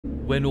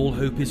When all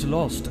hope is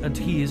lost and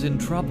he is in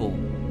trouble,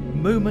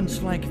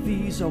 moments like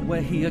these are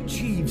where he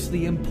achieves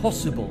the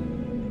impossible.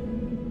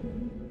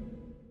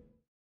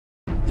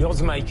 The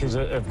odds makers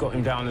have got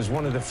him down as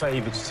one of the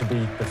favourites to be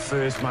the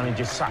first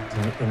manager sacked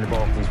in the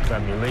Barclays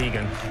Premier League.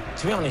 And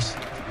to be honest,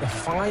 they're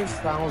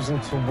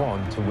 5,000 to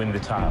 1 to win the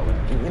title.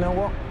 You know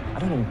what? I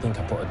don't even think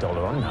I put $1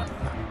 on that.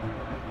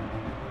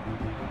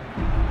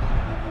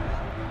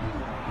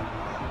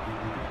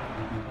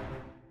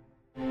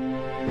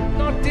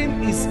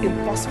 Nothing is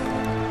impossible.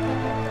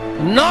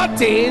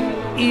 Nothing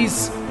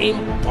is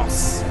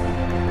impossible.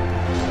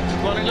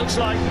 Well, it looks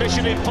like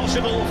mission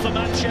impossible for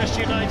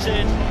Manchester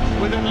United,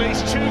 with at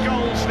least 2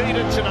 goals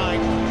needed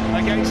tonight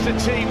against a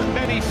team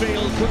many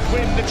feel could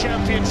win the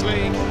Champions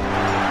League.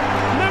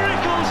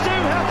 Miracles do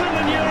happen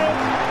in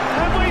Europe,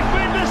 and we've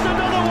witnessed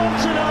another one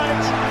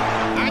tonight.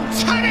 And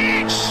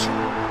Tadic!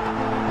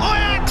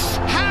 Ajax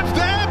have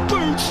their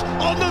boots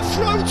on the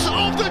throats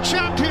of the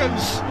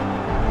champions.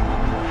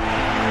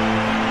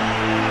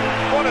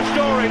 What a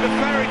story, the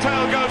fairy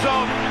tale goes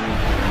on.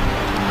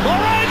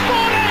 Moraine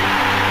Morning!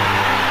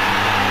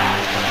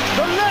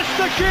 The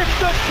Leicester gift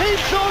that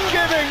keeps on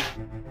giving.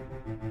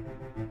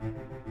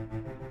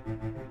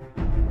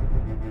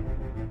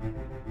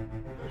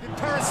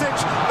 Perisic,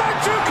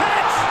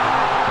 Mandzukic!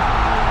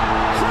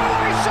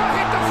 Croatia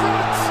hit the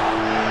front!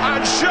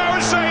 And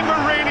Jose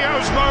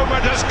Mourinho's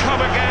moment has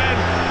come again.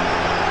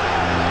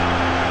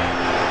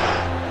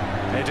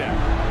 Header.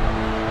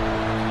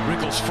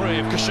 Wriggles free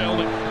of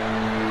Koscielny.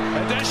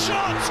 And their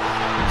shot!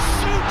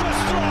 Super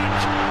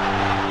strike!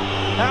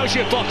 How's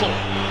your bottle?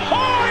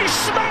 Oh, he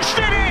smashed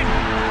it in!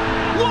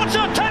 What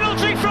a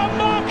penalty from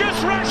Marcus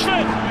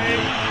Rashford!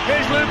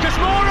 Here's Lucas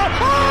Moura.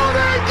 Oh,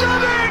 they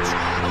done it!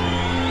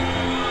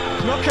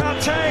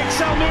 Knockout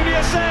takes,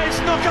 Almunia saves,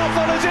 knockout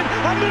follows in,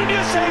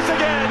 Almunia saves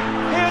again.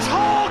 Here's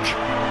Hawk!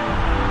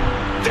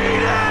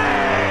 Didi!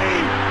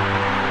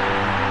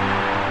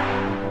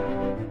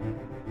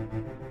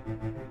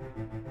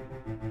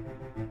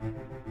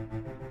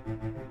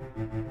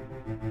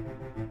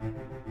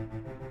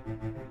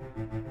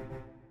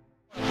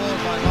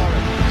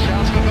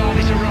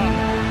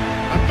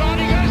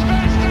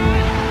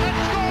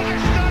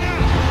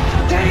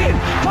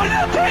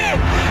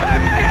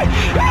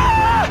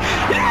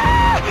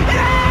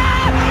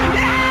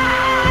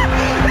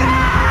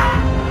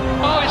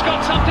 Oh, he's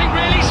got something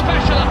really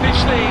special up his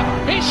sleeve.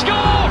 He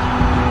scored!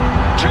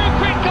 2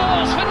 quick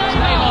goals for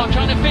Neymar,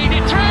 trying to feed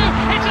it through.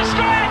 It's a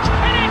stretch,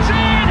 and it's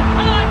in!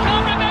 And I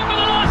can't remember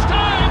the last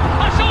time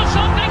I saw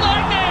something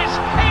like this.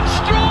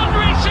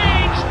 Extraordinary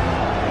scenes.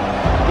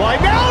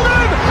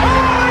 Wijnaldum!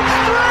 Oh, it's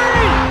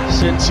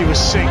 3! Since he was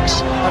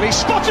 6, and he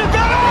spotted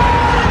that!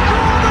 Oh,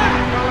 Gordon!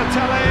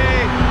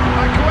 Balotelli!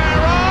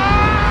 Aguero!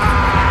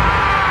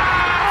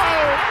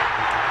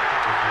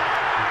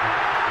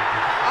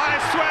 I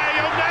swear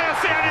you'll never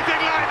see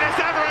anything like this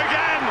ever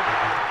again!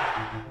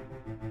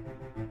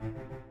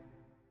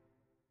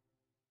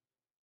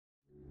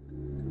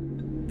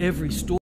 Every story